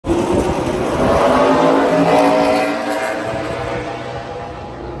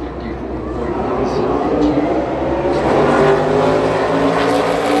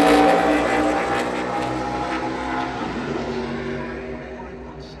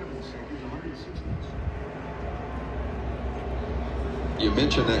You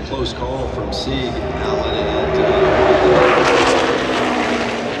mentioned that close call from Sieg, Allen, and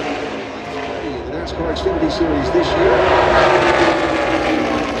the NASCAR Xfinity Series this year.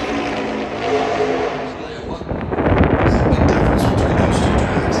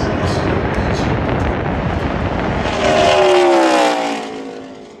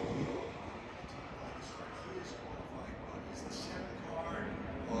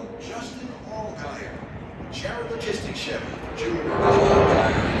 Logistics Chevy, Junior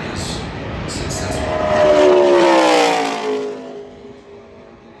Allgaier is successful.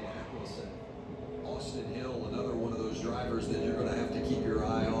 Austin Hill, another one of those drivers that you're going to have to keep your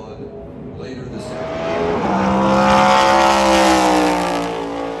eye on later this afternoon.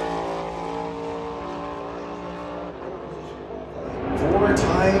 4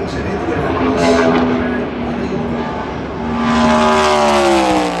 times in Indianapolis.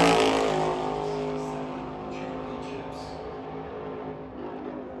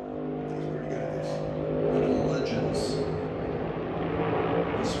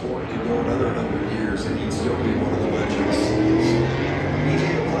 Sport could go another 100 years and he'd still be one of the legends.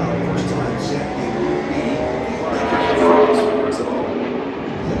 BJ McLeod, first time set in Group B. Sports at all.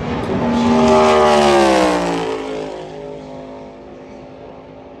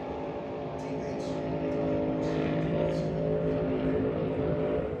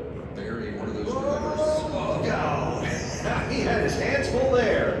 Barry, one of those drivers. Oh, God. He had his hands full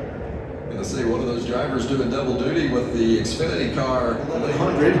there. Gonna say one of those drivers doing double duty with the Xfinity car.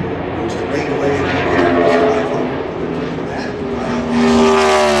 1100 goes to break away.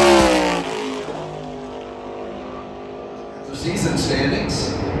 The season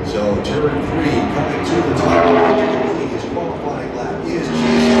standings. So turn 3 coming to the top. His qualifying lap is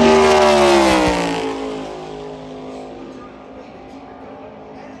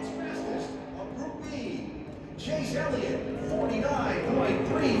Chase Elliott,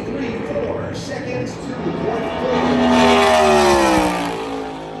 49.334 seconds to 0.4.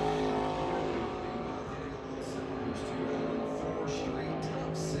 Straight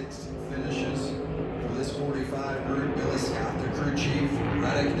top 6 finishes for this 45 group. Billy Scott, the crew chief.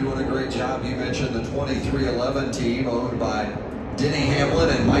 Reddick doing a great job. You mentioned the 2311 team owned by Denny Hamlin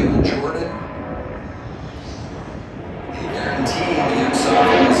and Michael Jordan. He guaranteed himself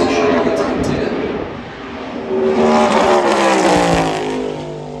a position in the top 10.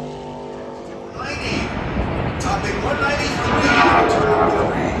 193,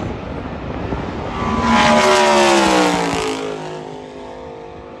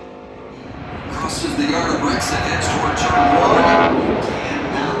 crosses the yard of bricks and heads toward turn 1.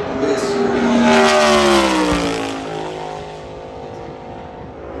 Cannot miss. Here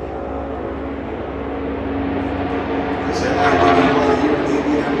in the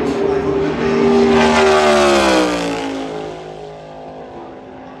Indianapolis 500 days.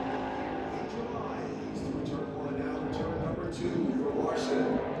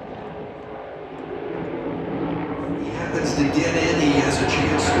 He happens to get in, he has a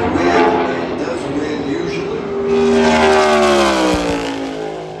chance to win, and does win usually.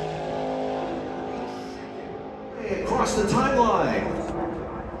 Across the timeline.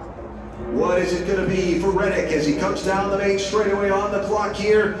 What is it going to be for Reddick as he comes down the main straightaway on the clock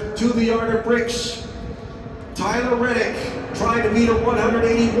here to the yard of bricks? Tyler Reddick trying to beat a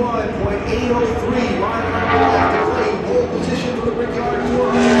 181.803 mark to claim pole position for the Brickyard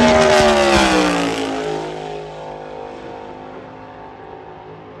 400.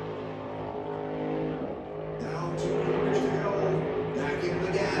 Down 2 corners to go. Back into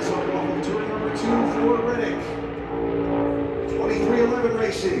the gas on off of turn number 2 for Reddick. 2311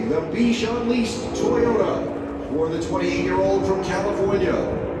 Racing, the Beach Unleashed Toyota for the 28-year-old from California.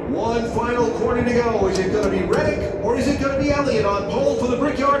 One final corner to go. Is it going to be Reddick or is it going to be Elliott on pole for the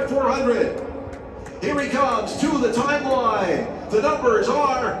Brickyard 400? Here he comes to the timeline. The numbers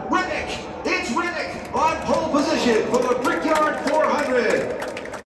are Reddick. It's Reddick on pole position for the Brickyard 400.